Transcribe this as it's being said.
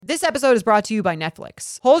This episode is brought to you by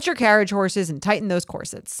Netflix. Hold your carriage horses and tighten those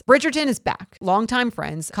corsets. Bridgerton is back. Longtime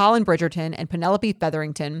friends Colin Bridgerton and Penelope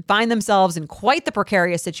Featherington find themselves in quite the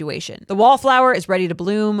precarious situation. The wallflower is ready to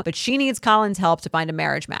bloom, but she needs Colin's help to find a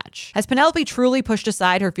marriage match. Has Penelope truly pushed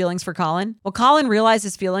aside her feelings for Colin? Will Colin realize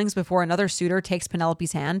his feelings before another suitor takes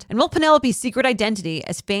Penelope's hand? And will Penelope's secret identity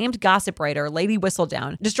as famed gossip writer Lady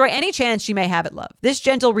Whistledown destroy any chance she may have at love? This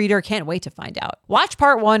gentle reader can't wait to find out. Watch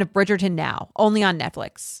part 1 of Bridgerton now, only on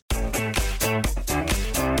Netflix.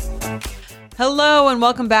 Hello and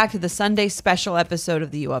welcome back to the Sunday special episode of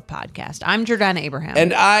the U Up podcast. I'm Jordana Abraham.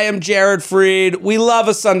 And I am Jared Freed. We love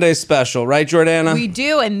a Sunday special, right, Jordana? We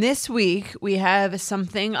do, and this week we have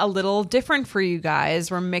something a little different for you guys.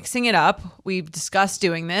 We're mixing it up. We've discussed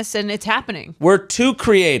doing this, and it's happening. We're two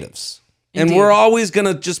creatives. Indeed. And we're always going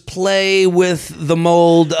to just play with the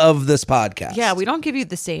mold of this podcast. Yeah, we don't give you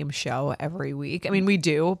the same show every week. I mean, we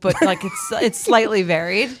do, but like it's slightly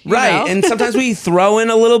varied. Right. know? And sometimes we throw in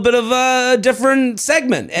a little bit of a different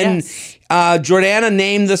segment. And Yes. Jordana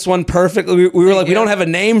named this one perfectly. We were like, we don't have a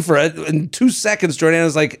name for it. In 2 seconds,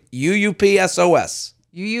 Jordana's like, UUPSOS.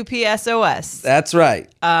 UUPSOS. That's right.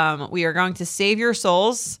 We are going to save your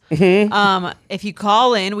souls. Mm-hmm. If you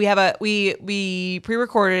call in, we have we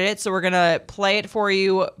pre-recorded it, so we're gonna play it for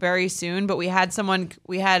you very soon. But we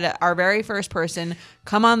had our very first person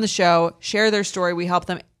come on the show, share their story. We helped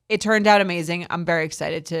them. It turned out amazing. I'm very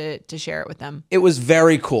excited to share it with them. It was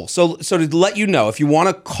very cool. So to let you know, if you want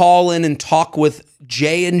to call in and talk with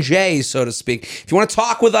J&J, so to speak, if you want to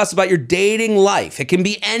talk with us about your dating life, it can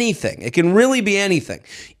be anything. It can really be anything.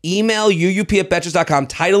 Email uup@betches.com,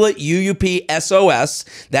 title it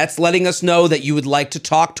UUPSOS. That's letting us know that you would like to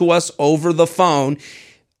talk to us over the phone.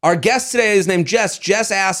 Our guest today is named Jess.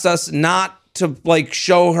 Jess asked us not to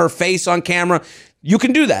show her face on camera. You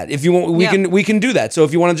can do that if you want. We can do that. So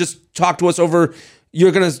if you want to just talk to us over,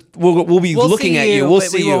 we'll be looking at you. We'll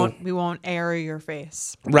see you. We won't air your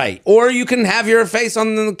face. Right. Or you can have your face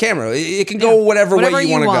on the camera. It can go whatever way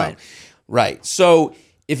you want to go. Right. So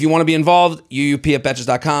if you want to be involved,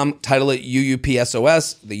 uup@betches.com, title it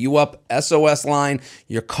UUPSOS, the UUP SOS line.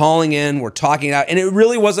 You're calling in, we're talking it out, and it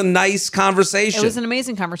really was a nice conversation. It was an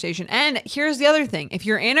amazing conversation. And here's the other thing. If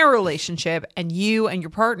you're in a relationship and you and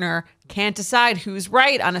your partner can't decide who's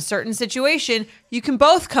right on a certain situation, you can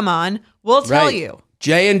both come on. We'll tell you.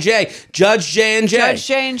 J&J, Judge J&J. Judge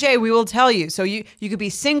J&J, we will tell you. So you could be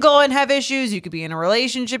single and have issues. You could be in a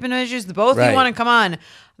relationship and have issues. The both of you want to come on.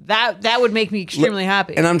 That would make me extremely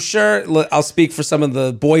happy. And I'm sure, I'll speak for some of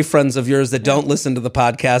the boyfriends of yours that don't listen to the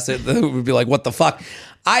podcast that would be like, what the fuck?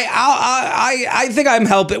 I think I'm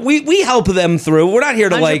helping. We help them through. We're not here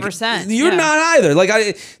to 100%, you're not either.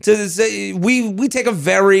 We take a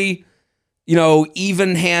very,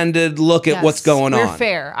 even-handed look at what's going on. We're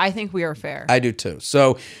fair. I think we are fair. I do too.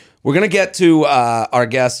 So we're going to get to our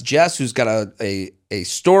guest, Jess, who's got a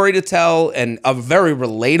story to tell, and a very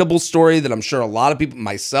relatable story that I'm sure a lot of people,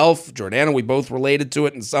 myself, Jordana, we both related to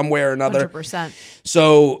it in some way or another. 100%.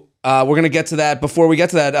 So we're going to get to that. Before we get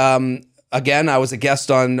to that, again, I was a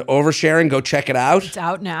guest on Oversharing. Go check it out. It's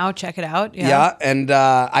out now. Check it out. Yeah, and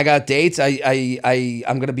I got dates. I'm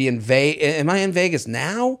going to be in Vegas. Am I in Vegas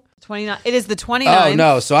now? 29. It is the 29th. Oh,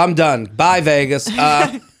 no. So I'm done. Bye, Vegas.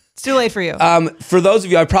 It's too late for you. For those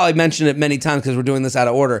of you, I probably mentioned it many times because we're doing this out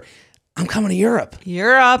of order. I'm coming to Europe.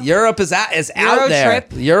 Europe is out there.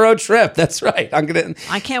 Euro trip. That's right.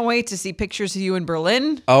 I can't wait to see pictures of you in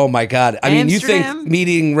Berlin. Oh my God. I mean, you think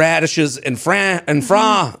meeting radishes in France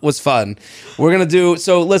was fun. We're going to do,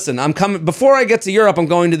 so listen, I'm coming, before I get to Europe, I'm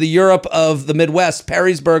going to the Europe of the Midwest,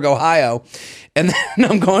 Perrysburg, Ohio. And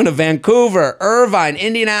then I'm going to Vancouver, Irvine,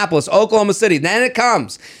 Indianapolis, Oklahoma City. Then it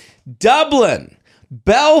comes Dublin,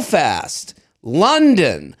 Belfast,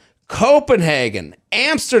 London, Copenhagen,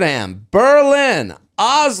 Amsterdam, Berlin,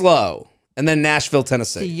 Oslo, and then Nashville,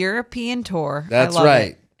 Tennessee. The European tour. That's I love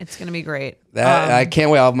right. It. It's going to be great. I can't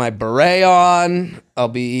wait. I'll have my beret on. I'll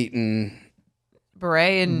be eating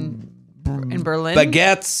beret in Berlin.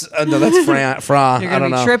 Baguettes. No, that's Fra. You're going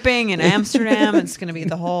to be tripping in Amsterdam. It's going to be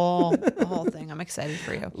the whole thing. I'm excited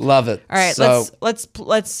for you. Love it. All right, so,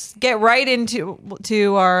 let's get right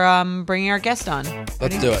into our bringing our guest on.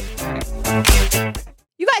 Let's do it. All right.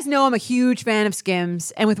 You guys know I'm a huge fan of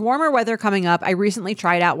Skims, and with warmer weather coming up, I recently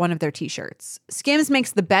tried out one of their t-shirts. Skims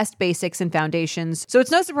makes the best basics and foundations, so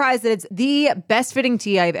it's no surprise that it's the best fitting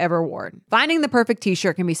tee I've ever worn. Finding the perfect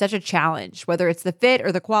t-shirt can be such a challenge, whether it's the fit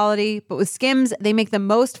or the quality, but with Skims, they make the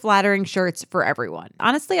most flattering shirts for everyone.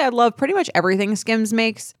 Honestly, I love pretty much everything Skims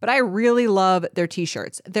makes, but I really love their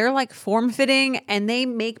t-shirts. They're like form-fitting, and they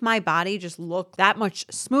make my body just look that much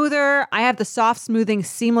smoother. I have the soft, smoothing,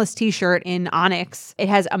 seamless t-shirt in Onyx.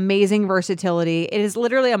 It has amazing versatility. It is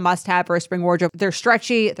literally a must-have for a spring wardrobe. They're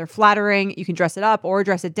stretchy, they're flattering. You can dress it up or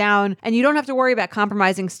dress it down, and you don't have to worry about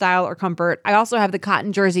compromising style or comfort. I also have the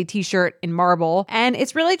cotton jersey t-shirt in marble, and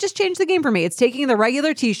it's really just changed the game for me. It's taking the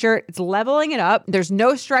regular t-shirt, it's leveling it up. There's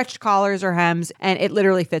no stretched collars or hems, and it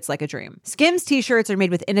literally fits like a dream. Skims t-shirts are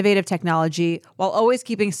made with innovative technology while always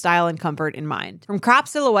keeping style and comfort in mind. From crop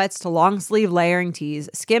silhouettes to long sleeve layering tees,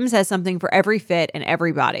 Skims has something for every fit and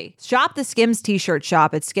every body. Shop the Skims t-shirt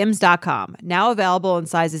shop at skims.com, now available in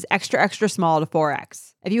sizes extra, extra small to 4X.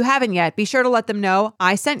 If you haven't yet, be sure to let them know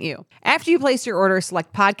I sent you. After you place your order,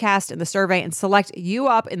 select podcast in the survey and select You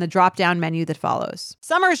Up in the drop-down menu that follows.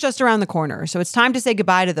 Summer is just around the corner, so it's time to say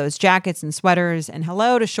goodbye to those jackets and sweaters and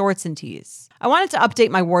hello to shorts and tees. I wanted to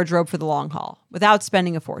update my wardrobe for the long haul without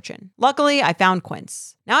spending a fortune. Luckily, I found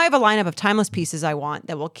Quince. Now I have a lineup of timeless pieces I want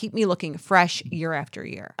that will keep me looking fresh year after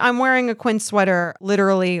year. I'm wearing a Quince sweater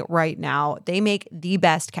literally right now. They make the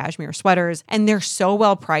best cashmere sweaters, and they're so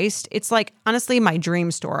well priced. It's like, honestly, my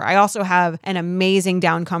dream store. I also have an amazing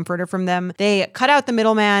down comforter from them. They cut out the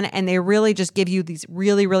middleman, and they really just give you these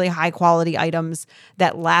really, really high quality items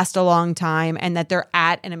that last a long time and that they're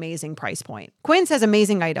at an amazing price point. Quince has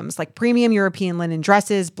amazing items like premium European linen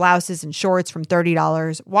dresses, blouses, and shorts from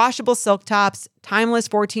 $30, washable silk tops, timeless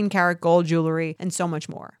 14-karat gold jewelry, and so much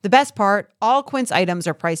more. The best part, all Quince items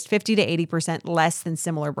are priced 50 to 80% less than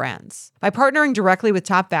similar brands. By partnering directly with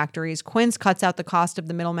top factories, Quince cuts out the cost of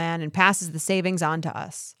the middleman and passes the savings on to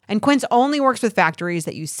us. And Quince only works with factories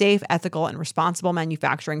that use safe, ethical, and responsible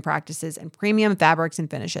manufacturing practices and premium fabrics and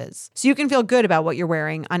finishes, so you can feel good about what you're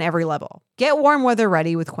wearing on every level. Get warm weather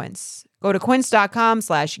ready with Quince. Go to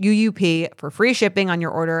quince.com/UUP for free shipping on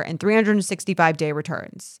your order and 365-day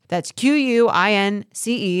returns. That's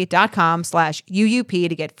QUINCE.com/UUP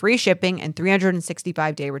to get free shipping and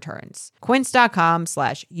 365-day returns.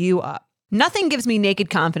 Quince.com/UUP. Nothing gives me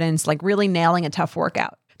naked confidence like really nailing a tough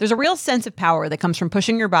workout. There's a real sense of power that comes from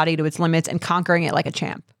pushing your body to its limits and conquering it like a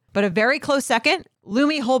champ. But a very close second,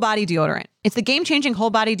 Lume Whole Body Deodorant. It's the game-changing whole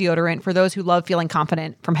body deodorant for those who love feeling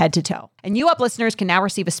confident from head to toe. And You Up listeners can now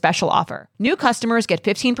receive a special offer. New customers get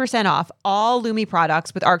 15% off all Lume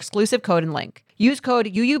products with our exclusive code and link. Use code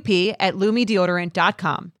UUP at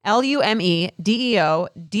LumeDeodorant.com.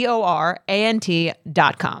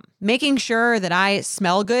 LumeDeodorant.com. Making sure that I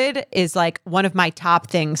smell good is like one of my top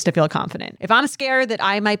things to feel confident. If I'm scared that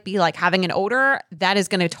I might be like having an odor, that is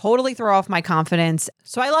going to totally throw off my confidence.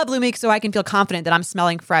 So I love Lume so I can feel confident that I'm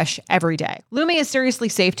smelling fresh every day. Lume is seriously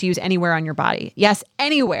safe to use anywhere on your body. Yes,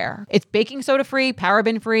 anywhere. It's baking soda free,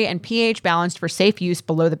 paraben free, and pH balanced for safe use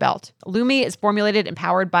below the belt. Lume is formulated and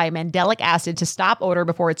powered by mandelic acid to stop odor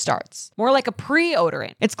before it starts. More like a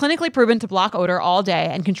pre-odorant. It's clinically proven to block odor all day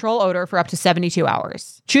and control odor for up to 72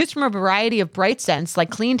 hours. Choose from a variety of bright scents like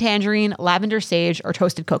clean tangerine, lavender sage, or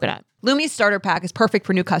toasted coconut. Lume's starter pack is perfect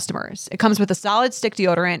for new customers. It comes with a solid stick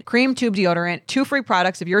deodorant, cream tube deodorant, 2 free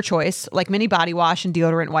products of your choice, like mini body wash and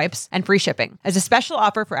deodorant wipes, and free shipping. As a special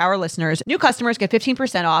offer for our listeners, new customers get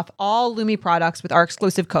 15% off all Lume products with our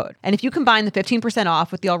exclusive code. And if you combine the 15%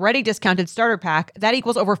 off with the already discounted starter pack, that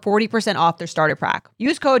equals over 40% off their starter pack.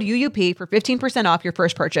 Use code UUP for 15% off your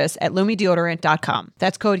first purchase at LumeDeodorant.com.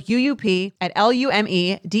 That's code UUP at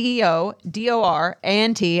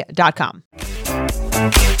LumeDeodorant.com.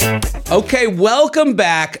 Okay, welcome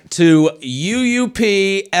back to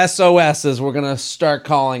UUP SOS, as we're going to start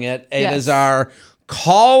calling it. It is our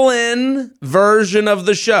call-in version of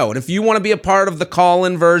the show. And if you want to be a part of the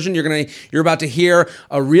call-in version, you're about to hear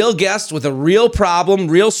a real guest with a real problem,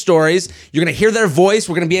 real stories. You're going to hear their voice.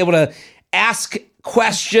 We're going to be able to ask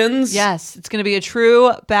questions. Yes, it's going to be a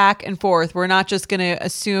true back and forth. We're not just going to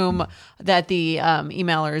assume that the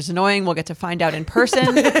emailer is annoying. We'll get to find out in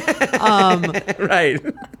person. Right.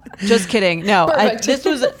 Just kidding. No, this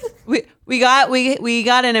was we got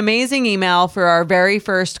an amazing email for our very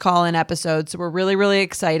first call-in episode. So we're really, really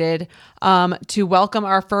excited to welcome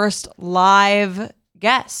our first live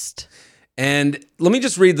guest. And let me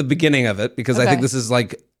just read the beginning of it, because I think this is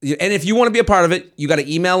like, and if you want to be a part of it, you got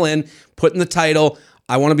to email in, put in the title,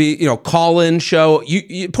 I want to be, call-in show.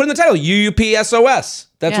 You put in the title, UUP SOS.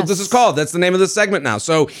 That's what this is called. That's the name of the segment now.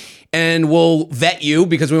 So, and we'll vet you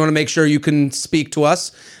because we want to make sure you can speak to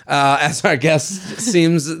us as our guest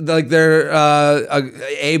seems like they're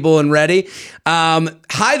able and ready.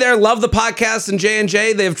 Hi there. Love the podcast and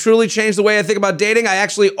J&J. They have truly changed the way I think about dating. I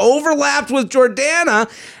actually overlapped with Jordana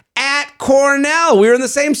at Cornell. We were in the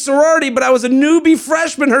same sorority, but I was a newbie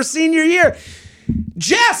freshman her senior year.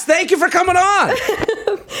 Jess, thank you for coming on.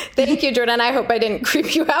 Thank you, Jordan. I hope I didn't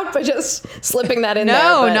creep you out by just slipping that in there.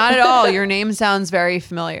 No, not at all. Your name sounds very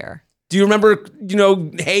familiar. Do you remember,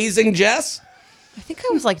 hazing Jess? I think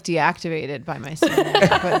I was like deactivated by my senior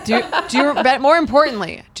year. But but more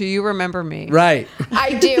importantly, do you remember me? Right.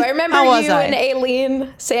 I do. I remember How was you I? and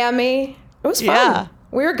Aileen, Sammy. It was fun. Yeah.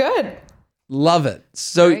 We were good. Love it.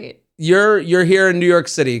 So Great. you're here in New York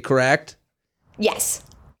City, correct? Yes.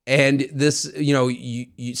 And this,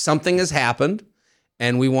 you something has happened,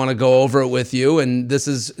 and we want to go over it with you. And this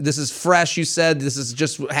is fresh. You said this is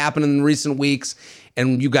just happened in recent weeks,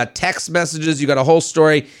 and you got text messages. You got a whole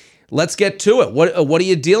story. Let's get to it. What are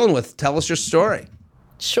you dealing with? Tell us your story.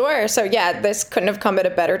 Sure. So yeah, this couldn't have come at a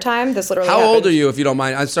better time. This literally How old happened. are you, if you don't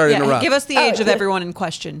mind? I'm sorry to Yeah, interrupt. give us the age of everyone in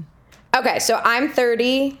question. Okay, so I'm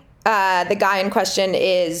 30. The guy in question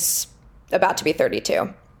is about to be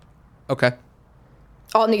 32. Okay.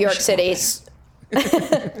 All New York City's.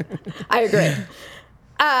 I agree.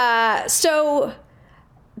 So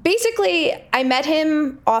basically, I met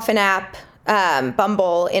him off an app,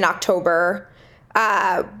 Bumble, in October.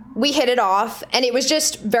 We hit it off, and it was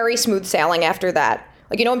just very smooth sailing after that.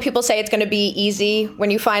 Like, when people say it's going to be easy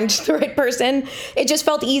when you find the right person, it just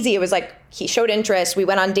felt easy. It was like he showed interest. We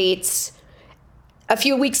went on dates. A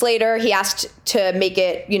few weeks later, he asked to make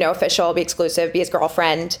it, official, be exclusive, be his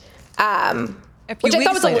girlfriend. Which I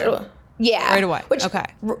thought was later. a little, yeah, Right away. Okay.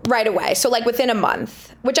 right away. So like within a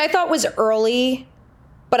month, which I thought was early,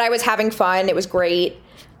 but I was having fun. It was great.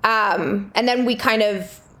 And then we kind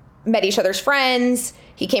of met each other's friends.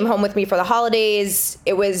 He came home with me for the holidays.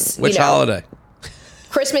 It was Which holiday?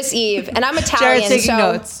 Christmas Eve, and I'm Italian, Jared's taking so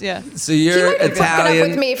notes. Yeah. So he you're might have broken up Italian.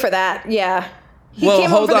 with me for that. Yeah, he Well, came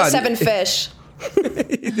home hold for the on. 7 fish.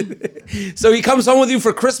 So he comes home with you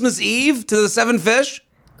for Christmas Eve to the 7 fish?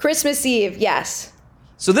 Christmas Eve, yes.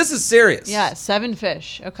 So this is serious. Yeah, 7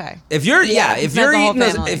 fish. Okay. If you're Yeah, if met you're the whole eating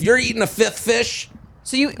family. if you're eating a 5th fish,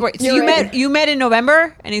 So you You're right. you met in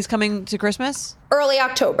November and he's coming to Christmas? Early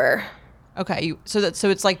October. Okay. So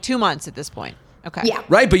it's like 2 months at this point. Okay. Yeah.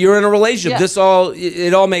 right? But you're in a relationship. Yeah. This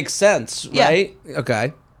it all makes sense, Yeah. right?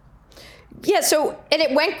 Okay. Yeah, so, and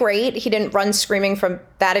it went great. He didn't run screaming from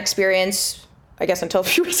that experience, I guess, until a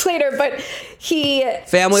few weeks later, but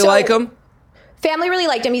Family so- like him? Family really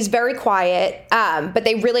liked him. He's very quiet, but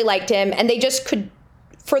they really liked him. And they just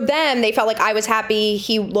for them, they felt like I was happy.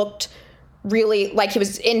 He looked really like he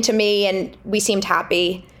was into me, and we seemed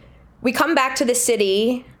happy. We come back to the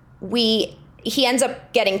city. He ends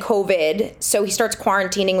up getting COVID, so he starts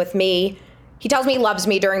quarantining with me. He tells me he loves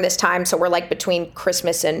me during this time, so we're like between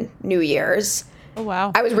Christmas and New Year's. Oh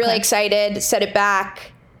wow. I was really Okay. excited, set it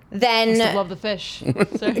back. Then Still love the fish.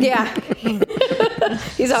 Sorry. yeah,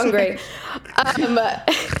 he's hungry.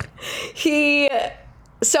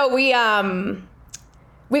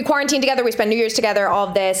 We quarantined together. We spent New Year's together. All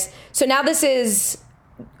of this. So now this is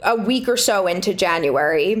a week or so into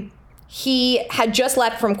January. He had just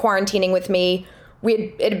left from quarantining with me.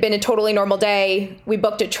 It had been a totally normal day. We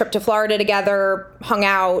booked a trip to Florida together, hung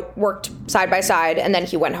out, worked side by side, and then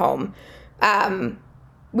he went home.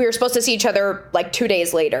 We were supposed to see each other like 2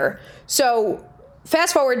 days later. So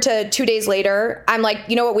fast forward to 2 days later, I'm like,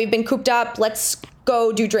 you know what? We've been cooped up. Let's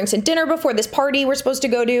go do drinks and dinner before this party we're supposed to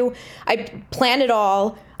go to. I plan it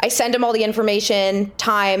all. I send him all the information,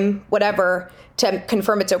 time, whatever, to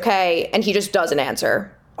confirm it's okay. And he just doesn't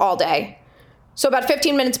answer all day. So about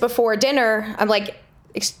 15 minutes before dinner, I'm like,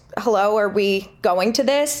 hello, are we going to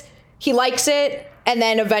this? He likes it. And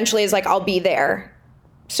then eventually is like, I'll be there.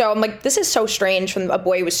 So I'm like, this is so strange from a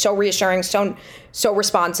boy who was so reassuring, so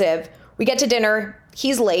responsive. We get to dinner.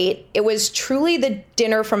 He's late. It was truly the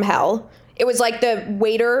dinner from hell. It was like the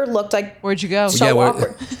waiter looked like Where'd you go? so Yeah,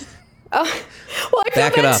 awkward. Well, I feel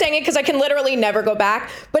Back it bad up. saying it because I can literally never go back.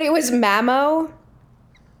 But it was Mamo.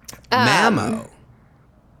 Mamo.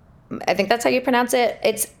 I think that's how you pronounce it.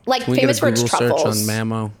 It's like Can we famous get a for its Google search on truffles.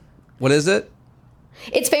 Mamo? What is it?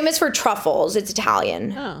 It's famous for truffles. It's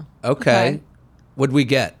Italian. Oh. Okay. What'd we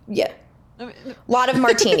get? Yeah. A lot of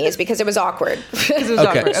martinis because it was awkward. It was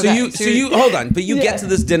Okay. awkward. So you hold on, but you Yeah. get to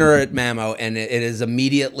this dinner at Mamo, and it is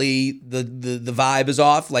immediately the vibe is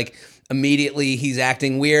off. Like immediately he's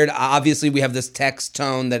acting weird. Obviously, we have this text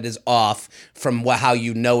tone that is off from how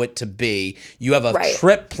you know it to be. You have a Right.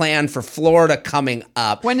 trip planned for Florida coming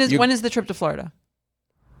up. When is the trip to Florida?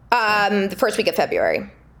 The first week of February.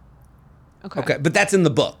 Okay, but that's in the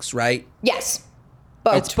books, right? Yes.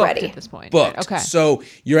 Booked, It's booked ready. at this point. Booked. Right, okay. So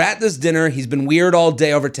you're at this dinner. He's been weird all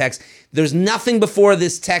day over text. There's nothing before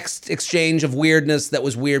this text exchange of weirdness that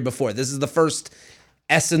was weird before. This is the first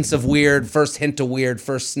essence of weird, first hint of weird,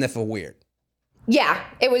 first sniff of weird. Yeah,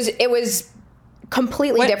 it was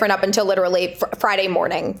completely different up until literally Friday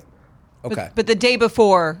morning. Okay. But the day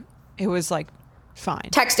before, it was like Fine.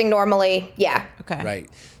 Texting normally. Yeah. Okay. Right.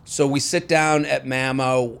 So we sit down at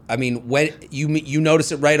Mamo. I mean, when you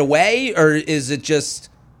notice it right away, or is it just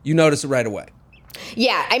you notice it right away?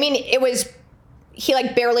 Yeah. I mean, it was, he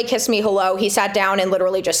like barely kissed me hello. He sat down and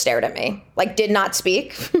literally just stared at me, like did not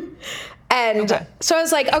speak. And so I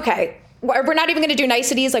was like, okay, we're not even going to do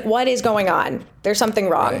niceties. Like, what is going on? There's something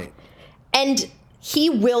wrong. Right. And he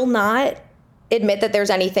will not admit that there's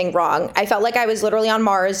anything wrong. I felt like I was literally on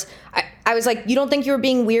Mars. I was like, you don't think you were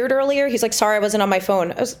being weird earlier? He's like, sorry, I wasn't on my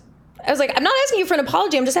phone. I was like, I'm not asking you for an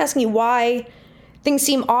apology. I'm just asking you why things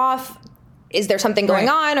seem off. Is there something going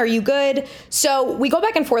on? Are you good? So we go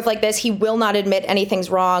back and forth like this. He will not admit anything's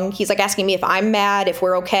wrong. He's like asking me if I'm mad, if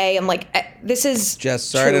we're okay. I'm like, this is Jess,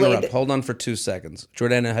 sorry to interrupt. Hold on for 2 seconds.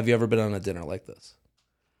 Jordana, have you ever been on a dinner like this?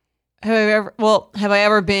 Have I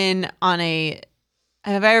ever been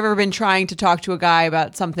trying to talk to a guy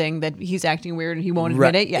about something that he's acting weird and he won't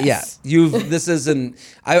admit it? Yes. Yeah. This isn't,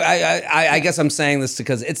 I guess I'm saying this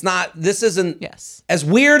because this isn't, as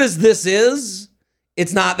weird as this is,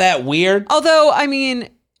 it's not that weird. Although, I mean,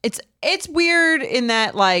 it's weird in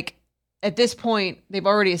that, like, at this point, they've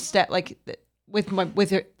already with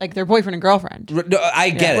their boyfriend and girlfriend. I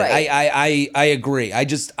get it. Right. I agree.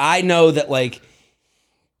 I know that, like,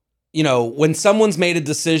 you know, when someone's made a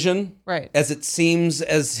decision, right, as it seems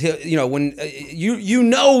as, you know, when you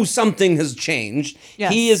know something has changed,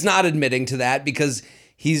 he is not admitting to that because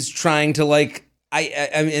he's trying to, like, I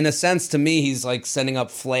in a sense, to me, he's like sending up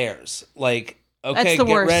flares, like, okay, that's the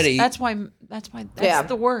get worst. ready. That's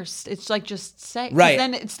the worst. It's like, just say, right.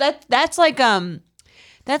 Then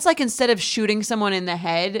that's like instead of shooting someone in the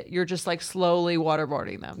head, you're just like slowly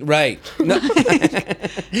waterboarding them. Right. No,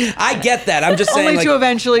 I get that. I'm just saying, only like, to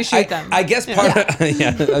eventually shoot them. I guess part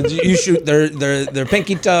of you shoot their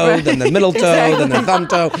pinky toe, then their middle toe, then their thumb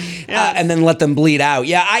toe, and then let them bleed out.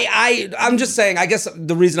 Yeah, I'm just saying. I guess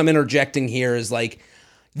the reason I'm interjecting here is, like,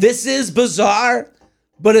 this is bizarre.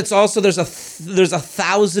 But it's also there's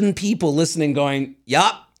 1,000 people listening going,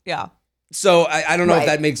 yup. Yeah. So I don't know if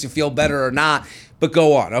that makes you feel better or not, but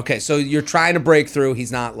go on. Okay, so you're trying to break through.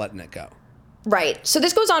 He's not letting it go. Right. So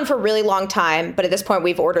this goes on for a really long time, but at this point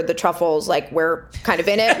we've ordered the truffles. Like, we're kind of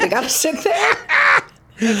in it. We got to sit there.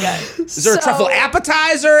 Okay. Is there a truffle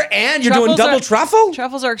appetizer and you're doing double truffle?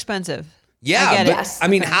 Truffles are expensive. Yeah. I get it. Yes. I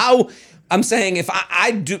mean, how? I'm saying if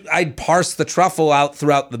I'd parse the truffle out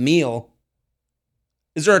throughout the meal.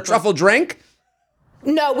 Is there a truffle drink?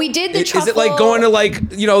 No, we did the truffle. Is it like going to,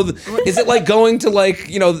 like, you know, is it like going to, like,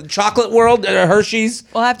 you know, Chocolate World at Hershey's?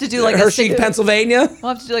 We'll have to do like Hershey, Pennsylvania.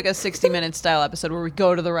 We'll have to do like a 60-minute style episode where we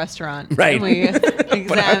go to the restaurant. Right. And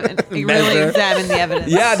we really examine the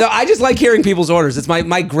evidence. Yeah, no, I just like hearing people's orders. It's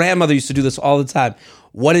my grandmother used to do this all the time.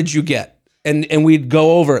 What did you get? And we'd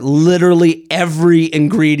go over literally every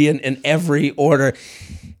ingredient in every order.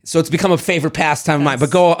 So it's become a favorite pastime of mine.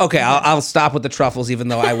 But I'll stop with the truffles, even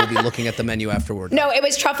though I will be looking at the menu afterward. No, it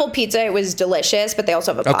was truffle pizza. It was delicious, but they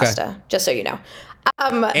also have a pasta, just so you know.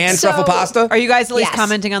 And truffle pasta? Are you guys at least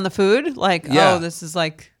commenting on the food? Like, oh, this is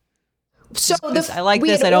like, I like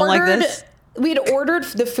this, I don't like this. We had ordered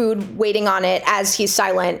the food, waiting on it as he's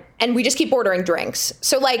silent, and we just keep ordering drinks.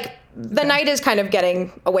 So, like, the night is kind of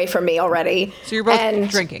getting away from me already. So you're both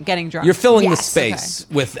getting drunk. You're filling the space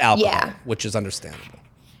with alcohol, which is understandable.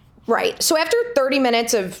 Right. So after 30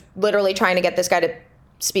 minutes of literally trying to get this guy to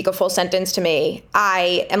speak a full sentence to me,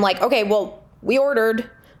 I am like, okay, well, we ordered.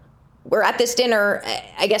 We're at this dinner.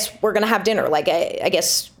 I guess we're going to have dinner. Like, I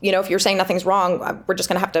guess, you know, if you're saying nothing's wrong, we're just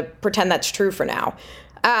going to have to pretend that's true for now.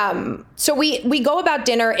 So we go about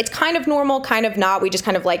dinner. It's kind of normal, kind of not. We just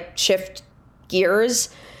kind of, like, shift gears.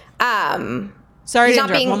 Sorry to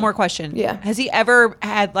interrupt. One more question. Yeah. Has he ever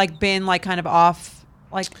had, like, been, like, kind of off?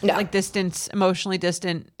 No. Like distance, emotionally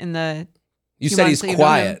distant in the. You said he's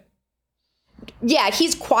quiet. Yeah,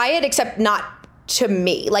 he's quiet, except not to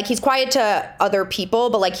me. Like, he's quiet to other people,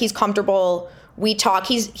 but, like, he's comfortable. We talk.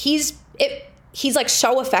 He's like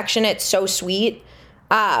so affectionate, so sweet.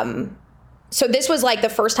 So this was like the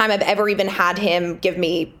first time I've ever even had him give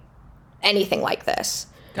me anything like this.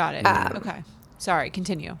 Got it. Okay. Sorry.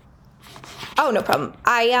 Continue. Oh, no problem.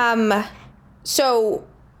 So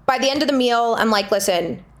by the end of the meal, I'm like,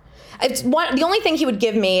 listen, the only thing he would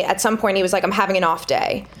give me at some point, he was like, I'm having an off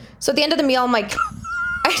day. So at the end of the meal, I'm like,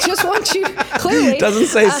 I just want you, clearly. Doesn't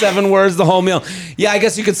say 7 words the whole meal. Yeah, I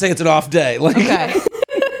guess you could say it's an off day. Like, okay.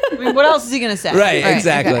 I mean, what else is he going to say? Right,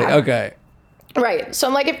 exactly. Okay. Right. So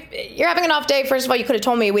I'm like, if you're having an off day, first of all, you could have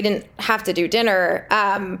told me we didn't have to do dinner,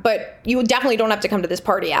 but you definitely don't have to come to this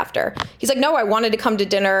party after. He's like, no, I wanted to come to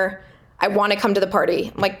dinner. I want to come to the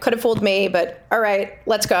party. I'm like, could have fooled me, but all right,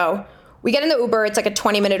 let's go. We get in the Uber. It's like a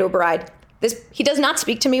 20-minute Uber ride. He does not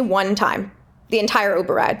speak to me one time, the entire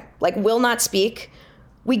Uber ride, like will not speak.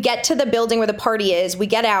 We get to the building where the party is. We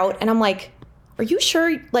get out and I'm like, are you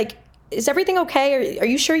sure? Like, is everything okay? Are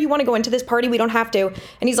you sure you want to go into this party? We don't have to.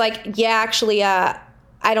 And he's like, yeah, actually, I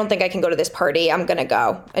don't think I can go to this party. I'm going to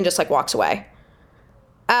go. And just like walks away.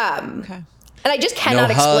 Okay. And I just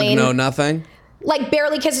cannot explain. No hug, no nothing? Like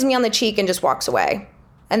barely kisses me on the cheek and just walks away.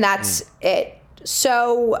 And that's it.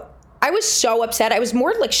 So I was so upset. I was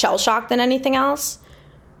more like shell shocked than anything else.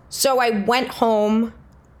 So I went home,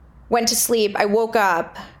 went to sleep. I woke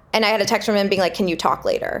up and I had a text from him being like, can you talk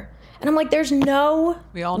later? And I'm like, there's no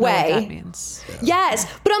We all know way. what that means. Yes.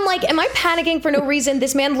 But I'm like, am I panicking for no reason?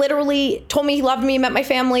 This man literally told me he loved me, met my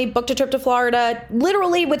family, booked a trip to Florida,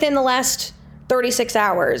 literally within the last 36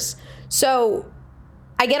 hours. So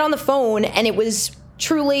I get on the phone and it was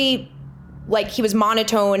truly like he was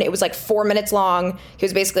monotone. It was like 4 minutes long. He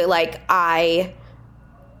was basically like, I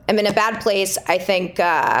am in a bad place. I think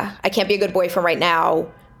I can't be a good boyfriend right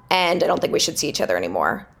now. And I don't think we should see each other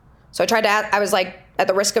anymore. So I tried to, I was like, at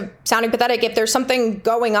the risk of sounding pathetic, if there's something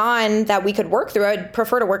going on that we could work through, I'd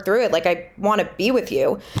prefer to work through it. Like, I want to be with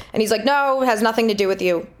you. And he's like, no, it has nothing to do with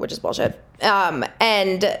you, which is bullshit.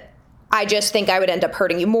 And I just think I would end up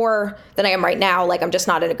hurting you more than I am right now. Like, I'm just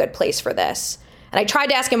not in a good place for this. And I tried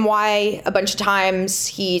to ask him why a bunch of times.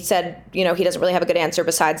 He said, he doesn't really have a good answer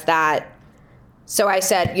besides that. So I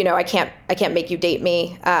said, I can't make you date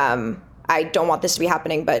me. I don't want this to be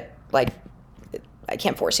happening, but like, I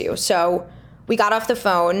can't force you. So we got off the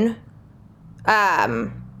phone.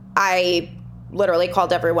 I literally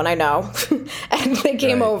called everyone I know and they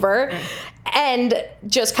came over and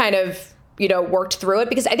just kind of, worked through it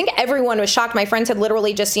because I think everyone was shocked. My friends had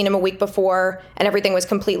literally just seen him a week before and everything was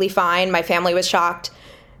completely fine. My family was shocked.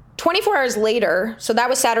 24 hours later, so that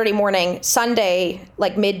was Saturday morning, Sunday,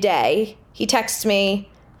 like midday, he texts me,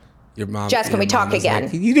 Your mom, Jess, can we talk again?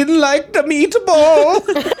 Like, you didn't like the meatball.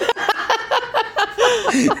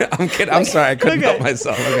 I'm kidding. I'm sorry. I couldn't help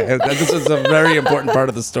myself. Okay, this is a very important part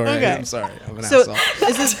of the story. Okay. I'm sorry. I'm an So asshole.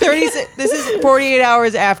 this is 48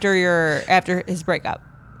 hours after his breakup.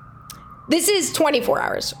 This is 24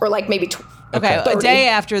 hours or like maybe Okay, 30. a day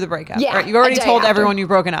after the breakup. Yeah, Right, you already a day told after. everyone you've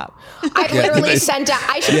broken up. I literally sent out,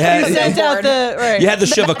 I should Yeah, have put Sent out the right. You had the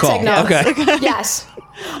Shiva call. signals. Okay. Yes.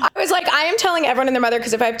 I was like, I am telling everyone and their mother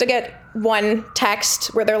because if I have to get one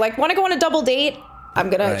text where they're like, want to go on a double date, I'm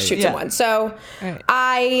going to shoot someone. So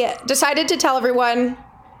I decided to tell everyone.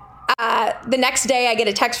 The next day I get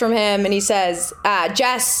a text from him and he says,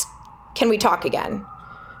 Jess, can we talk again?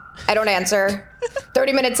 I don't answer.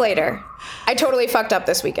 30 minutes later, I totally fucked up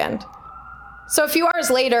this weekend. So a few hours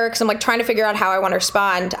later, because I'm like trying to figure out how I want to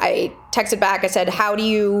respond, I texted back. I said,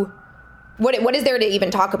 what is there to even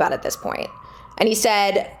talk about at this point? And he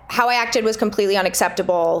said, how I acted was completely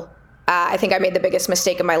unacceptable. I think I made the biggest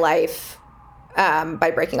mistake of my life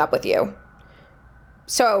by breaking up with you.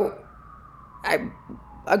 So I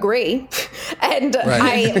agree. And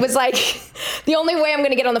I was like, the only way I'm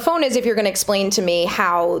going to get on the phone is if you're going to explain to me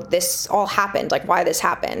how this all happened, like why this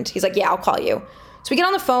happened. He's like, yeah, I'll call you. So we get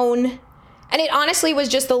on the phone. And it honestly was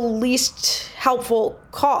just the least helpful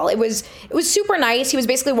call. It was super nice. He was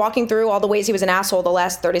basically walking through all the ways he was an asshole the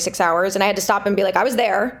last 36 hours. And I had to stop and be like, I was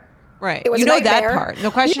there. Right. It was you know that nightmare. part.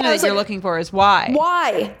 The question that you're looking for is why.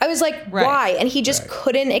 Why? I was like, why? And he just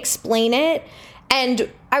couldn't explain it.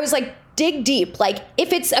 And I was like, dig deep. Like,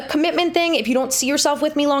 if it's a commitment thing, if you don't see yourself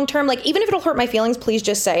with me long term, like, even if it'll hurt my feelings, please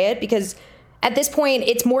just say it. Because at this point,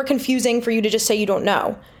 it's more confusing for you to just say you don't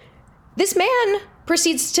know. This man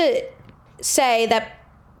proceeds to say that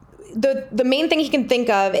the main thing he can think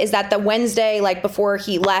of is that the Wednesday, like before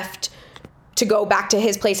he left to go back to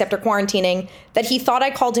his place after quarantining, that he thought I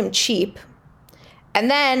called him cheap. And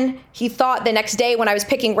then he thought the next day when I was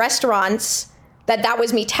picking restaurants that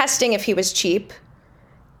was me testing if he was cheap.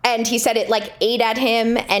 And he said it like ate at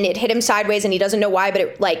him and it hit him sideways and he doesn't know why, but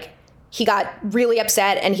it like he got really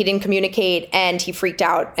upset and he didn't communicate and he freaked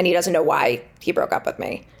out and he doesn't know why he broke up with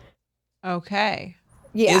me. Okay.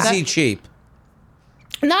 Yeah. Is he cheap?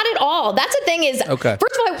 Not at all. That's the thing is, Okay.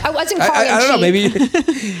 First of all, I wasn't calling him I don't know. cheap. Maybe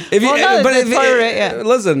if you, Well, no, but that's if, part of it, yeah.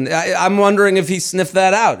 Listen, I'm wondering if he sniffed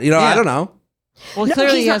that out. I Yeah. don't know. Well, No,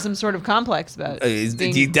 clearly he's he not- has some sort of complex about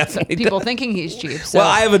He definitely people does. thinking he's cheap. So Well,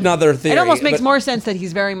 I have another theory. it almost makes but- more sense that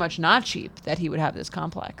he's very much not cheap, that he would have this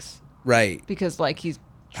complex. Right. Because like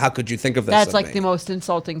How could you think of this? that's of like me? the most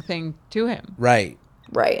insulting thing to him. Right.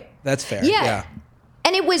 Right. That's fair. Yeah. Yeah.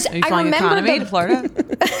 And it was, Are you I flying remember economy to Florida?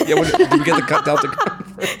 Yeah. Did you get the Delta?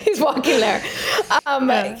 he's walking there.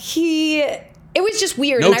 It was just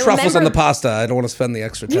weird. No and I truffles on remember, the pasta. I don't want to spend the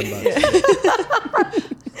extra $10.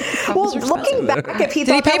 Well, looking back, if he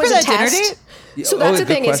thought he pay that was for a that dinner test, date? so that's the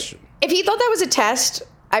good thing question. is, if he thought that was a test,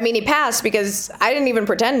 I mean, he passed because I didn't even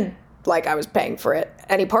pretend like I was paying for it,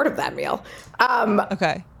 any part of that meal.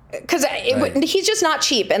 Okay. Because he's just not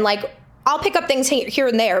cheap, and like I'll pick up things here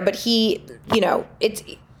and there, but he,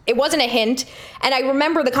 it wasn't a hint. And I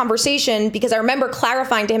remember the conversation because I remember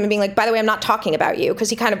clarifying to him and being like, by the way, I'm not talking about you, because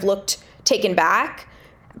he kind of looked taken back,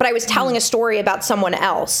 but I was telling a story about someone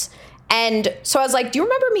else. And so I was like, do you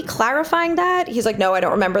remember me clarifying that? He's like, no, I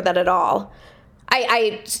don't remember that at all.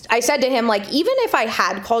 I said to him, like, even if I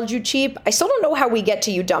had called you cheap, I still don't know how we get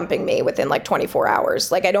to you dumping me within like 24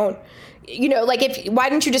 hours. Like, I don't, like, why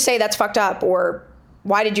didn't you just say that's fucked up? Or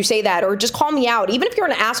why did you say that? Or just call me out. Even if you're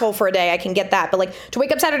an asshole for a day, I can get that. But like, to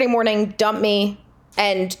wake up Saturday morning, dump me,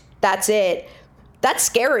 and that's it. That's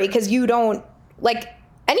scary, because you don't, like,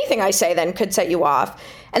 anything I say then could set you off.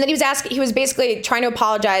 And then he was basically trying to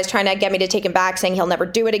apologize, trying to get me to take him back, saying he'll never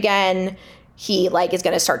do it again. He like is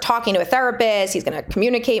going to start talking to a therapist. He's going to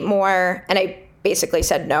communicate more. And I basically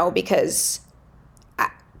said no, because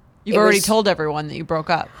You've already told everyone that you broke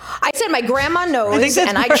up. I said my grandma knows,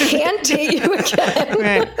 and I can't date you again.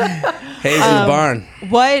 Right. Hazel's barn.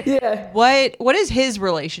 What is his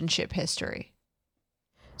relationship history?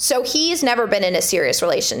 So he's never been in a serious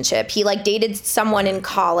relationship. He like dated someone in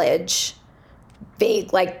college,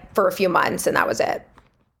 like for a few months, and that was it.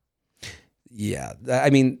 Yeah,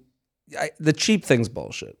 I mean, the cheap thing's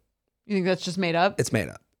bullshit. You think that's just made up? It's made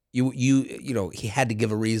up. He had to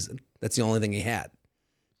give a reason. That's the only thing he had.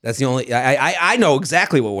 That's the only. I know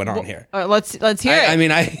exactly what went on here. Let's hear it. I mean,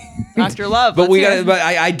 Dr. Love. But we got. But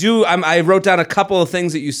I do. I wrote down a couple of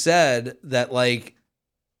things that you said that like,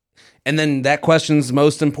 and then that question's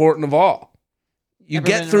most important of all. You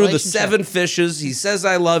get through the 7 fishes. He says,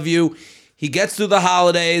 "I love you." He gets through the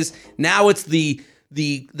holidays. Now it's the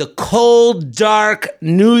cold, dark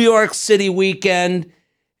New York City weekend,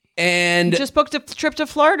 and You just booked a trip to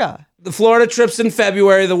Florida. The Florida trip's in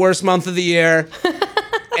February, the worst month of the year.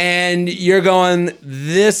 And you're going,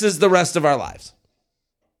 this is the rest of our lives.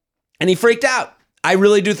 And he freaked out. I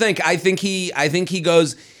really do think. I think he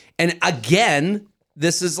goes, and again,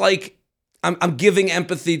 this is like, I'm giving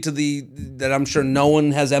empathy to that I'm sure no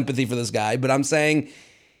one has empathy for this guy, but I'm saying,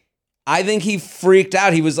 I think he freaked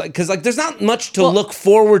out. He was like, because like, there's not much to look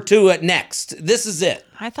forward to at next. This is it.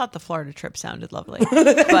 I thought the Florida trip sounded lovely.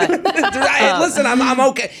 But listen, I'm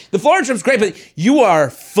okay. The Florida trip's great, but you are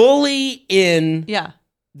fully in. Yeah.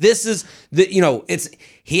 This is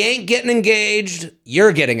he ain't getting engaged,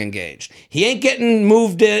 you're getting engaged. He ain't getting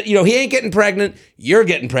moved in, he ain't getting pregnant, you're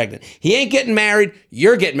getting pregnant. He ain't getting married,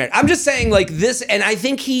 you're getting married. I'm just saying like this, and I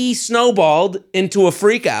think he snowballed into a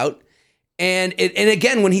freak out. And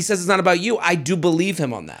again, when he says it's not about you, I do believe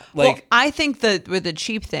him on that. Like, well, I think that with the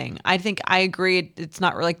cheap thing, I think I agree it's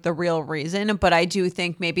not like the real reason, but I do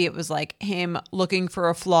think maybe it was like him looking for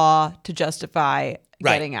a flaw to justify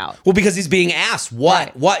getting out. Well, because he's being asked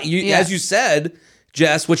as you said,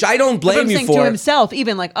 Jess, which I don't blame you for. To himself,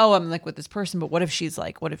 even like, oh, I'm like with this person, but what if she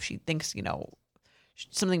thinks,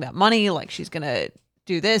 something about money, like she's going to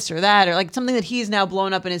do this or that, or like something that he's now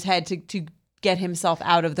blown up in his head to get himself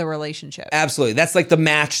out of the relationship. Absolutely. That's like the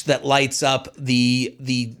match that lights up the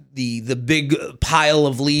big pile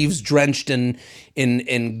of leaves drenched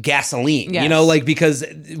in gasoline. Yes. Because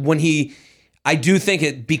when I do think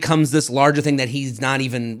it becomes this larger thing that he's not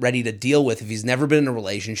even ready to deal with if he's never been in a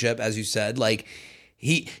relationship, as you said. Like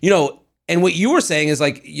and what you were saying is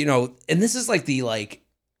like, and this is like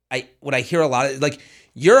what I hear a lot of, like,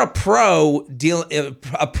 you're a pro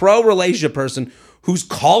relationship person who's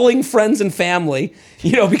calling friends and family,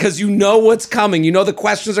 because you know what's coming. The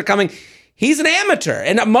questions are coming. He's an amateur,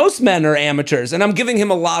 and most men are amateurs. And I'm giving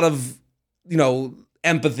him a lot of,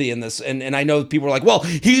 empathy in this. And I know people are like, well,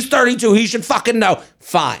 he's 32. He should fucking know.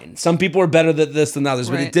 Fine. Some people are better at this than others.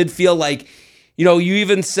 But it did feel like, you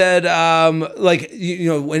even said, and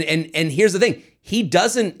here's the thing. He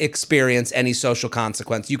doesn't experience any social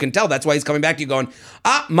consequence. You can tell. That's why he's coming back to you going,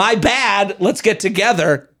 my bad. Let's get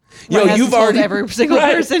together. You've already told every single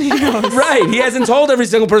person he knows. Right. He hasn't told every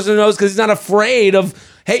single person who knows because he's not afraid of,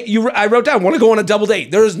 hey, I wrote down, want to go on a double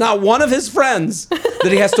date. There is not one of his friends that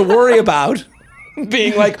he has to worry about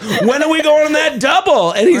being like, when are we going on that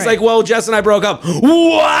double? And he's like, well, Jess and I broke up.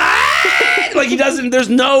 What? Like, he doesn't, there's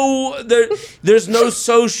no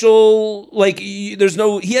social, like, he has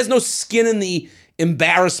no skin in the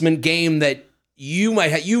embarrassment game that you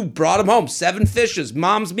might have. You brought him home, 7 fishes,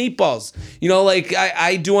 mom's meatballs.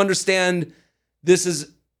 I do understand this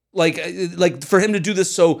is like for him to do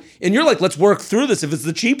this. So, and you're like, let's work through this if it's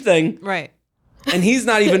the cheap thing. Right. And he's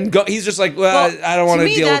not even he's just like, well, I don't want to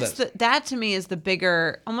deal with it. That to me is the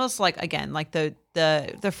bigger, almost like, again, like the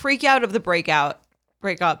freak out of the breakup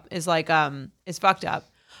is like is fucked up.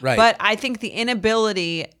 Right. But I think the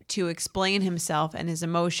inability to explain himself and his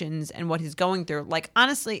emotions and what he's going through, like,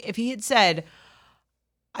 honestly, if he had said,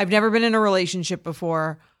 I've never been in a relationship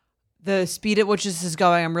before, the speed at which this is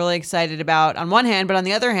going, I'm really excited about on one hand, but on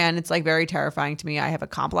the other hand, it's like very terrifying to me. I have a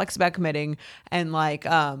complex about committing, and like,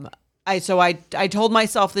 I told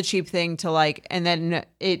myself the cheap thing to like, and then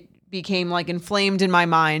it became like inflamed in my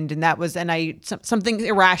mind, and something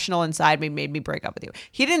irrational inside me made me break up with you.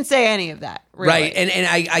 He didn't say any of that, really. Right. And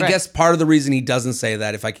I guess part of the reason he doesn't say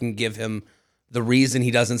that, if I can give him the reason he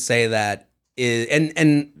doesn't say that is,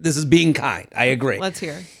 and this is being kind, I agree. Let's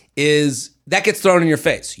hear. Is that gets thrown in your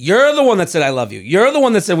face. You're the one that said I love you. You're the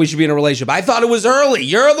one that said we should be in a relationship. I thought it was early.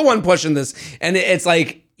 You're the one pushing this. And it's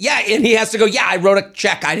like, yeah, and he has to go, yeah, I wrote a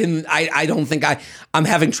check. I don't think I'm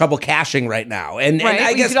having trouble cashing right now. And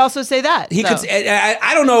I guess you could also say that. He could.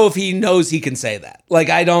 I don't know if he knows he can say that. Like,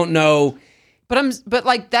 I don't know. But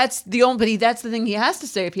like that's the thing he has to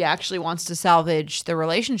say if he actually wants to salvage the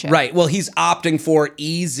relationship. Right. Well, he's opting for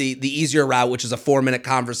the easier route, which is a 4-minute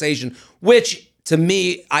conversation, which to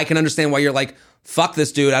me, I can understand why you're like, fuck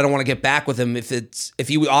this dude. I don't want to get back with him if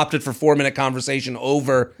he opted for 4-minute conversation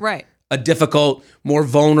over a difficult, more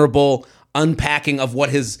vulnerable unpacking of what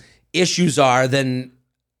his issues are, then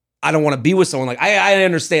I don't want to be with someone like I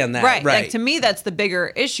understand that. Right. Like, to me, that's the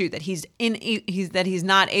bigger issue, that he's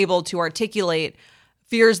not able to articulate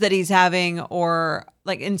fears that he's having, or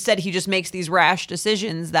like instead he just makes these rash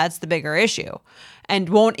decisions. That's the bigger issue, and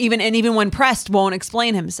even when pressed, won't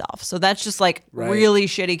explain himself. So that's just like really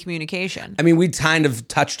shitty communication. I mean, we kind of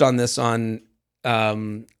touched on this on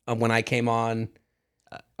when I came on.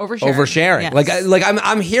 Oversharing. Yes. Like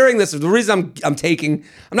I'm hearing this. The reason I'm not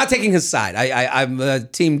taking his side. I'm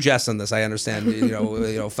team Jess on this. I understand. You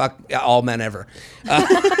know, fuck all men ever. But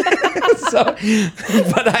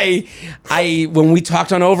when we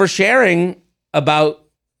talked on oversharing about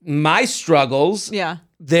my struggles,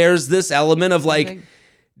 there's this element of like,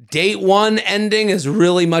 date 1 ending is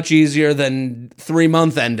really much easier than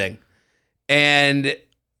 3-month ending, and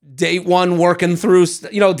date 1 working through, through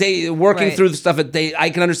the stuff at date. I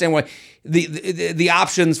can understand why the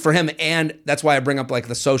options for him, and that's why I bring up like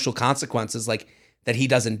the social consequences, like that he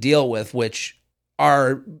doesn't deal with, which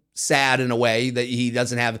are sad in a way that he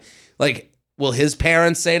doesn't have. Like, will his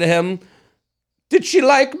parents say to him, "Did she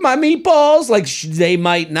like my meatballs?" Like, they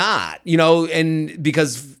might not, and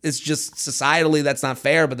because it's just societally that's not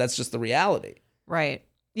fair, but that's just the reality. Right.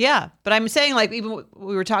 Yeah, but I'm saying, like, even what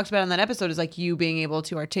we were talked about in that episode is like you being able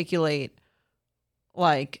to articulate,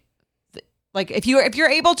 like if you're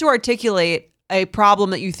able to articulate a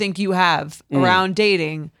problem that you think you have around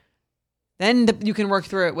dating, then you can work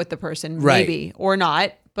through it with the person, maybe or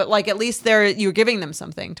not. But like, at least you're giving them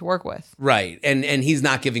something to work with, right? And he's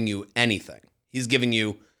not giving you anything. He's giving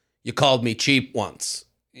you called me cheap once.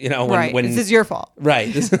 When this is your fault. Right.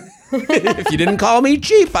 If you didn't call me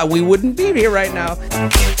cheap, we wouldn't be here right now.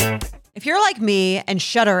 If you're like me and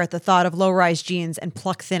shudder at the thought of low-rise jeans and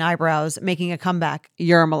pluck-thin eyebrows making a comeback,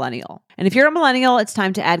 you're a millennial. And if you're a millennial, it's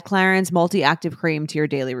time to add Clarins Multi-Active Cream to your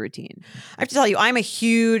daily routine. I have to tell you, I'm a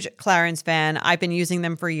huge Clarins fan. I've been using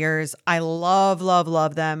them for years. I love, love,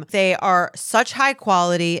 love them. They are such high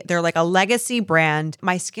quality. They're like a legacy brand.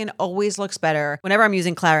 My skin always looks better whenever I'm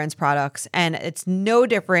using Clarins products, and it's no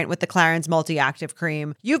different with the Clarins Multi-Active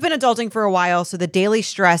Cream. You've been adulting for a while, so the daily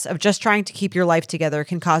stress of just trying to keep your life together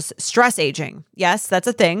can cause stress aging. Yes, that's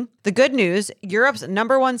a thing. The good news, Europe's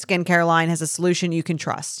 #1 skincare line has a solution you can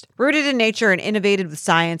trust. Rooted in nature and innovated with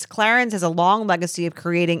science, Clarins has a long legacy of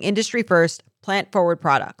creating industry-first, plant-forward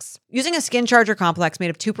products. Using a skin charger complex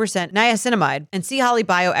made of 2% niacinamide and sea holly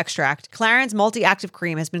bioextract, Clarins Multi-Active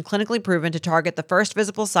Cream has been clinically proven to target the first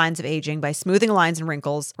visible signs of aging by smoothing lines and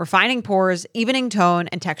wrinkles, refining pores, evening tone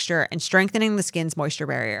and texture, and strengthening the skin's moisture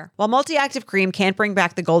barrier. While Multi-Active Cream can't bring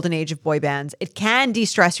back the golden age of boy bands, it can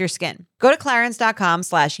de-stress your skin. Go to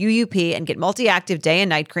clarins.com/UUP and get Multi-Active Day and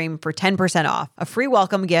Night Cream for 10% off, a free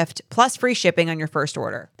welcome gift, plus free shipping on your first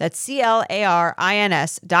order. That's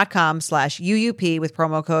clarins.com/UUP with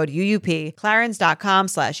promo code UUP,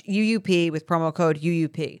 clarins.com/UUP with promo code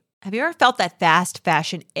UUP. Have you ever felt that fast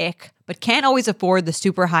fashion ick, but can't always afford the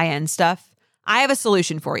super high-end stuff? I have a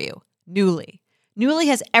solution for you. Nuuly. Nuuly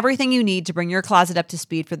has everything you need to bring your closet up to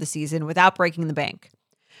speed for the season without breaking the bank.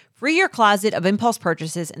 Free your closet of impulse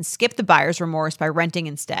purchases and skip the buyer's remorse by renting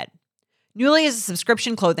instead. Nuuly is a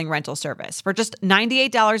subscription clothing rental service. For just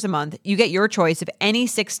 $98 a month, you get your choice of any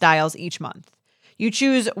 6 styles each month. You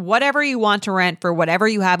choose whatever you want to rent for whatever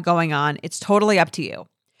you have going on. It's totally up to you.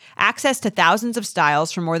 Access to thousands of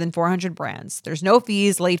styles from more than 400 brands. There's no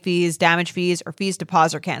fees, late fees, damage fees, or fees to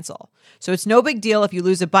pause or cancel. So it's no big deal if you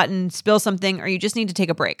lose a button, spill something, or you just need to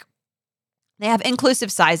take a break. They have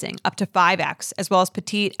inclusive sizing, up to 5X, as well as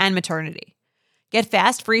petite and maternity. Get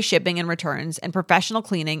fast, free shipping and returns and professional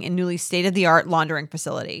cleaning in Nuuly's state-of-the-art laundering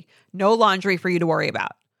facility. No laundry for you to worry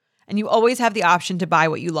about. And you always have the option to buy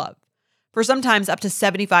what you love, for sometimes up to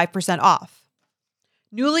 75% off.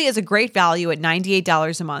 Nuuly is a great value at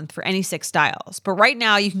 $98 a month for any 6 styles, but right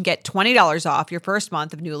now you can get $20 off your first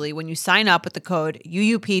month of Nuuly when you sign up with the code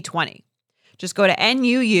UUP20. Just go to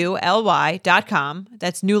NUULY.com,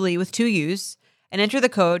 that's Nuuly with 2 U's, and enter the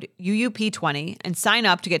code UUP20 and sign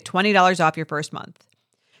up to get $20 off your first month.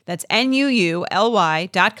 That's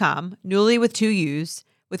NUULY.com, Nuuly with 2 U's,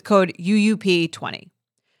 with code UUP20.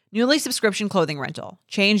 Nuuly subscription clothing rental.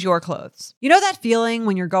 Change your clothes. You know that feeling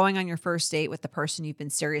when you're going on your first date with the person you've been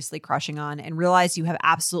seriously crushing on and realize you have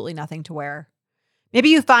absolutely nothing to wear? Maybe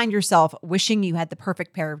you find yourself wishing you had the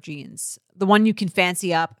perfect pair of jeans, the one you can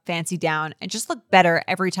fancy up, fancy down, and just look better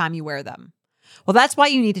every time you wear them. Well, that's why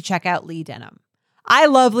you need to check out Lee Denim. I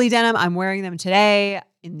love Lee Denim. I'm wearing them today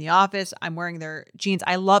in the office. I'm wearing their jeans.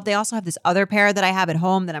 They also have this other pair that I have at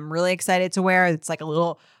home that I'm really excited to wear. It's like a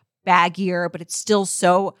little baggier, but it's still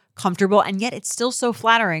so comfortable, and yet it's still so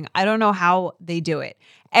flattering. I don't know how they do it.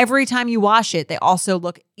 Every time you wash it, they also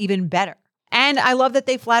look even better. And I love that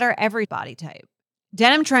they flatter every body type.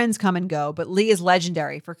 Denim trends come and go, but Lee is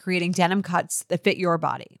legendary for creating denim cuts that fit your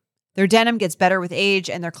body. Their denim gets better with age,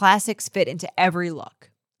 and their classics fit into every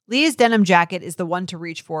look. Lee's denim jacket is the one to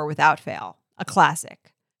reach for without fail, a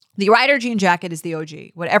classic. The Rider jean jacket is the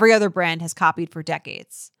OG, what every other brand has copied for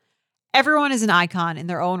decades. Everyone is an icon in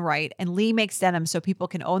their own right, and Lee makes denim so people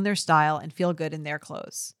can own their style and feel good in their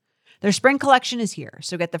clothes. Their spring collection is here,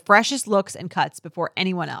 so get the freshest looks and cuts before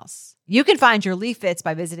anyone else. You can find your Lee fits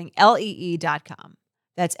by visiting lee.com.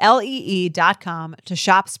 That's lee.com to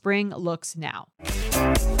shop spring looks now.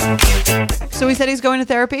 So he said he's going to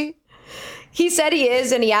therapy? He said he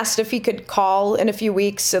is, and he asked if he could call in a few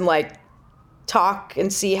weeks and talk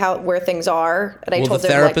and see where things are. And I Will told the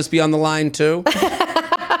him therapist be on the line too?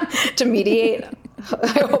 To mediate.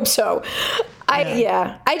 I hope so. I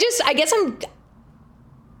guess I'm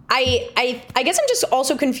just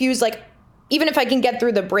also confused. Even if I can get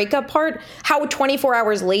through the breakup part, how 24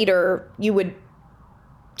 hours later you would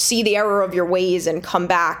see the error of your ways and come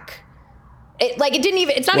back.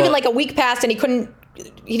 It's not even like a week passed and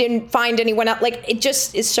he didn't find anyone else. It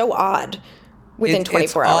just is so odd within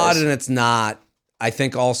 24 hours. It's odd and it's not. I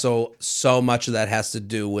think also so much of that has to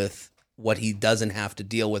do with what he doesn't have to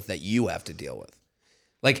deal with that you have to deal with.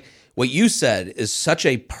 What you said is such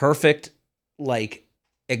a perfect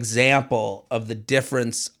example of the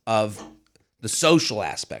difference of the social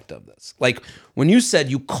aspect of this. When you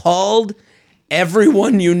said you called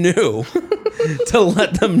everyone you knew to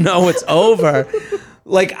let them know it's over.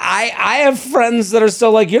 I have friends that are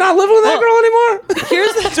still you're not living with that girl anymore?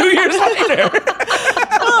 Here's the 2 years later.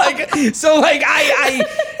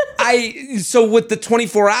 So with the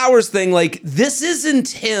 24 hours thing, this isn't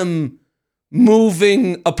him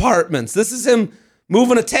moving apartments. This is him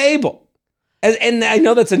moving a table. And I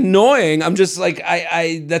know that's annoying. I'm just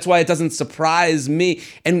that's why it doesn't surprise me.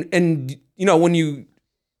 And when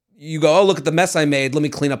you go, oh, look at the mess I made, let me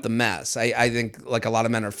clean up the mess. I think a lot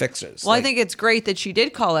of men are fixers. Well, I think it's great that she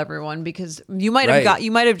did call everyone, because you might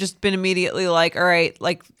have just been immediately all right,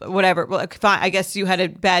 whatever. Well, fine, I guess you had a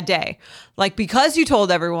bad day. Because you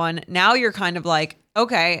told everyone, now you're kind of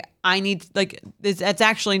okay, I need that's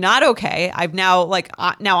actually not okay. I've now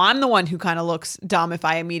now I'm the one who kind of looks dumb if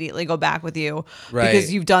I immediately go back with you, right?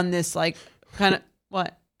 Because you've done this kind of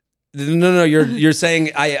what? No, you're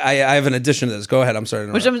saying I have an addition to this. Go ahead. I'm sorry.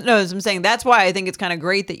 I'm saying that's why I think it's kind of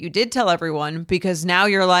great that you did tell everyone, because now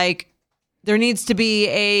you're there needs to be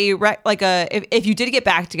if you did get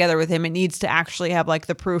back together with him, it needs to actually have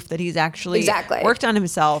the proof that he's actually worked on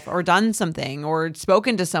himself or done something or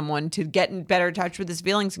spoken to someone to get in better touch with his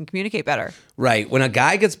feelings and communicate better. Right. When a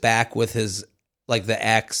guy gets back with his the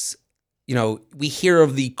ex, we hear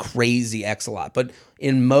of the crazy ex a lot, but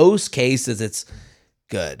in most cases it's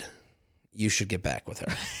good. You should get back with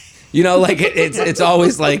her. It's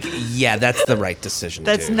always yeah, that's the right decision.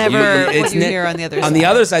 That's never what you hear on the other side. On the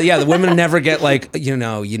other side, yeah, the women never get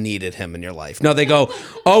you needed him in your life. No, they go,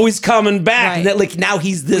 oh, he's coming back. Right. And now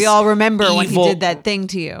he's this. We all remember evil, when he did that thing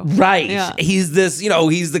to you. Right. Yeah. He's this,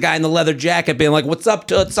 he's the guy in the leather jacket being what's up,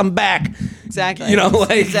 Toots? I'm back. Exactly.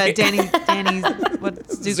 He's Danny,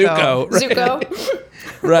 what's Zuko. Zuko.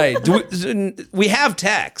 Right. We have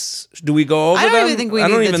text. Do we go over I don't them? even think we I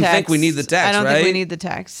need don't the even text. think we need the text, I don't right? think we need the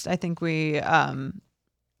text. I think we think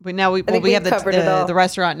we we've have covered it all. the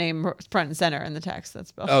restaurant name front and center in the text.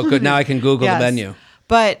 That's Oh, good. Now I can Google Yes. the menu.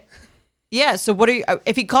 But yeah, so what are you?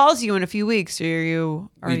 If he calls you in a few weeks, are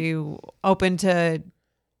you open to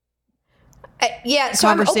Yeah, so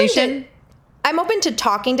conversation? I'm open to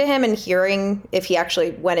talking to him and hearing if he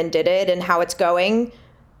actually went and did it and how it's going,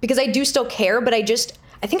 because I do still care, but I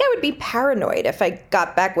think I would be paranoid if I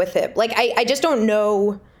got back with him. Like, I just don't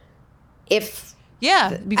know if...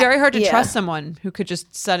 Yeah, it'd be very hard to yeah. trust someone who could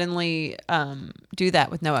just suddenly do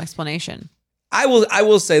that with no explanation. I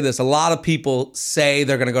will say this. A lot of people say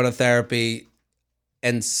they're going to go to therapy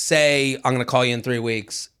and say, I'm going to call you in 3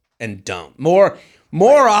 weeks, and don't. More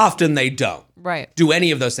often they don't Right. do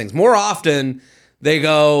any of those things. More often they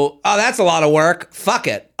go, oh, that's a lot of work. Fuck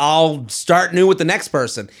it. I'll start new with the next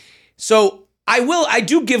person. So I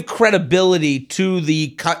do give credibility to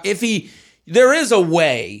there is a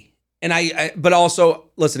way, and but also,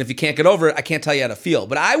 listen, if you can't get over it, I can't tell you how to feel.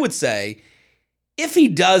 But I would say, if he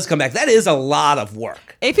does come back, that is a lot of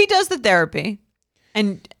work. If he does the therapy,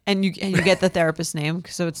 and you get the therapist's name,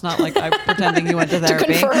 so it's not like I'm pretending you went to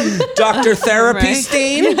therapy. confirm. Dr. Therapy Right.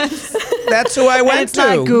 Steen? That's who I And went it's to.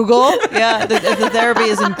 not Google. Yeah, if the therapy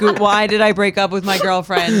isn't Google. Why did I break up with my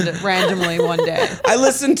girlfriend randomly one day? I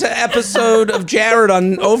listened to episode of Jared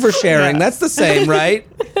on oversharing. Yeah. That's the same, right?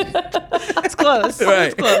 It's close.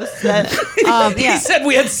 Right. It's close. He Yeah. said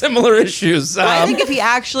we had similar issues. I think if he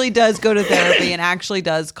actually does go to therapy and actually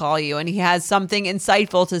does call you and he has something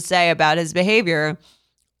insightful to say about his behavior,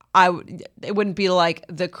 it wouldn't be like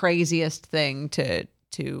the craziest thing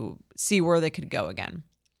to see where they could go again.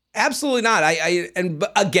 Absolutely not.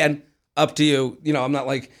 But again, up to you. You know, I'm not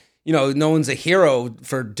like, no one's a hero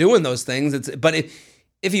for doing those things. But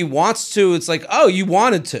if he wants to, it's like, oh, you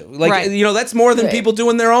wanted to. Like, Right. That's more than Right. people do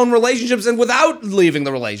in their own relationships and without leaving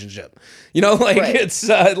the relationship. Right. It's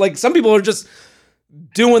like some people are just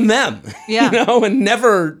doing them, Yeah. and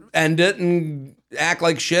never end it and act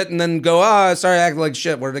like shit and then go, oh, sorry, I act like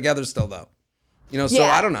shit. We're together still, though. So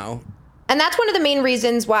Yeah. I don't know. And that's one of the main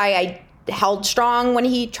reasons why I held strong when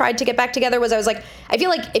he tried to get back together, was I was like, I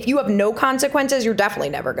feel like if you have no consequences, you're definitely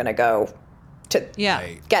never going to go to Yeah.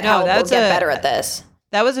 get No, help or that's get better at this.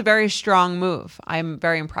 That was a very strong move. I'm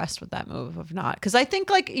very impressed with that move of not, because I think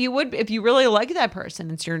like you would, if you really like that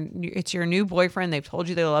person, it's your new boyfriend. They've told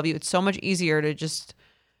you they love you. It's so much easier to just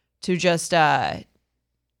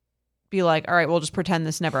be like, all right, we'll just pretend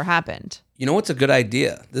this never happened. You know what's a good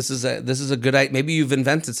idea? This is a good idea. Maybe you've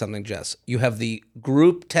invented something, Jess. You have the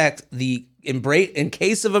group text, in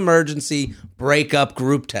case of emergency, break up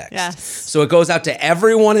group text. Yes. So it goes out to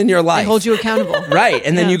everyone in your life. They hold you accountable. Right.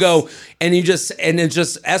 And then you Yes. go and it's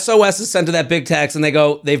just SOS is sent to that big text and they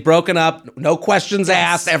go, they've broken up, no questions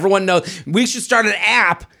asked. Everyone knows. We should start an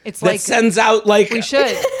app It's that like- sends out like We should.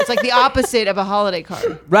 It's like the opposite of a holiday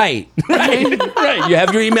card. Right. Right. You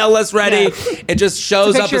have your email list ready. Yeah. It just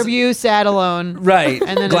shows up Picture as of you sad alone. right.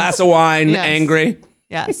 And then Glass of wine, Yes. angry.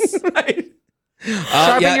 Yes. Right.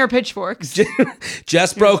 Sharpen yeah. your pitchvorks.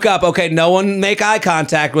 Just broke up. Okay, no one make eye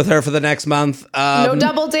contact with her for the next month. No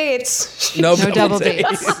double dates. No No double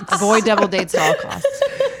dates. Avoid double dates at all costs.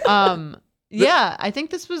 Yeah, I think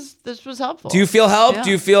this was helpful. Do you feel helped? Yeah. Do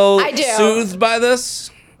you feel I do. soothed by this?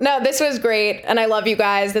 No, this was great. And I love you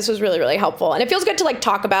guys. This was really, really helpful. And it feels good to like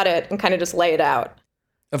talk about it and kind of just lay it out.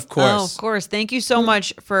 Of course. Oh, of course. Thank you so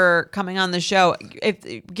much for coming on the show.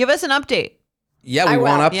 Give us an update. Yeah, I we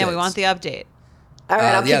want will. updates. Yeah, we want the update. All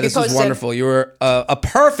right, I'll keep yeah, you this posted. was wonderful. You were a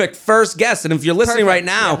perfect first guest. And if you're listening right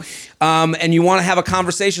now and you want to have a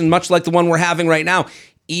conversation much like the one we're having right now,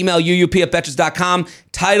 email uup@betches.com.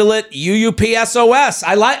 Title it UUPSOS.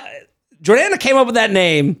 Jordana came up with that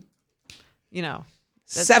name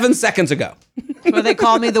 7 seconds ago. Well, they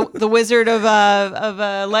call me the wizard of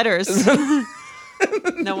letters.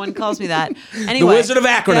 No one calls me that. Anyway, The wizard of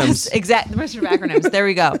acronyms. Yes, exactly. The wizard of acronyms. There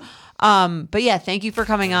we go. But yeah, thank you for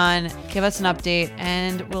coming on. Give us an update,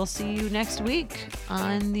 and we'll see you next week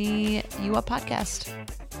on the You Up Podcast.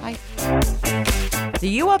 Bye. The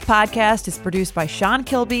You Up Podcast is produced by Sean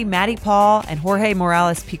Kilby, Maddie Paul, and Jorge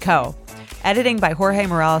Morales Pico. Editing by Jorge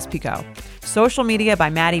Morales Pico. Social media by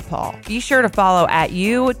Maddie Paul. Be sure to follow at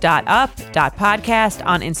u.up.podcast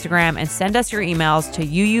on Instagram and send us your emails to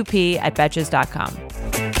uup@betches.com.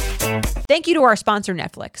 Thank you to our sponsor,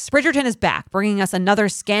 Netflix. Bridgerton is back, bringing us another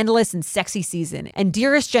scandalous and sexy season. And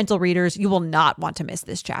dearest gentle readers, you will not want to miss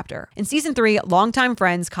this chapter. In season 3, longtime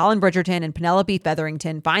friends Colin Bridgerton and Penelope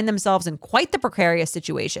Featherington find themselves in quite the precarious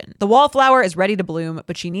situation. The wallflower is ready to bloom,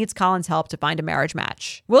 but she needs Colin's help to find a marriage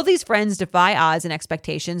match. Will these friends defy odds and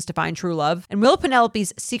expectations to find true love? And will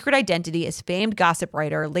Penelope's secret identity as famed gossip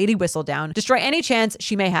writer Lady Whistledown destroy any chance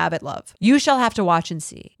she may have at love? You shall have to watch and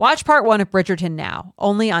see. Watch part 1 of Bridgerton now,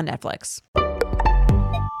 only on Netflix.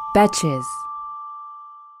 Betches.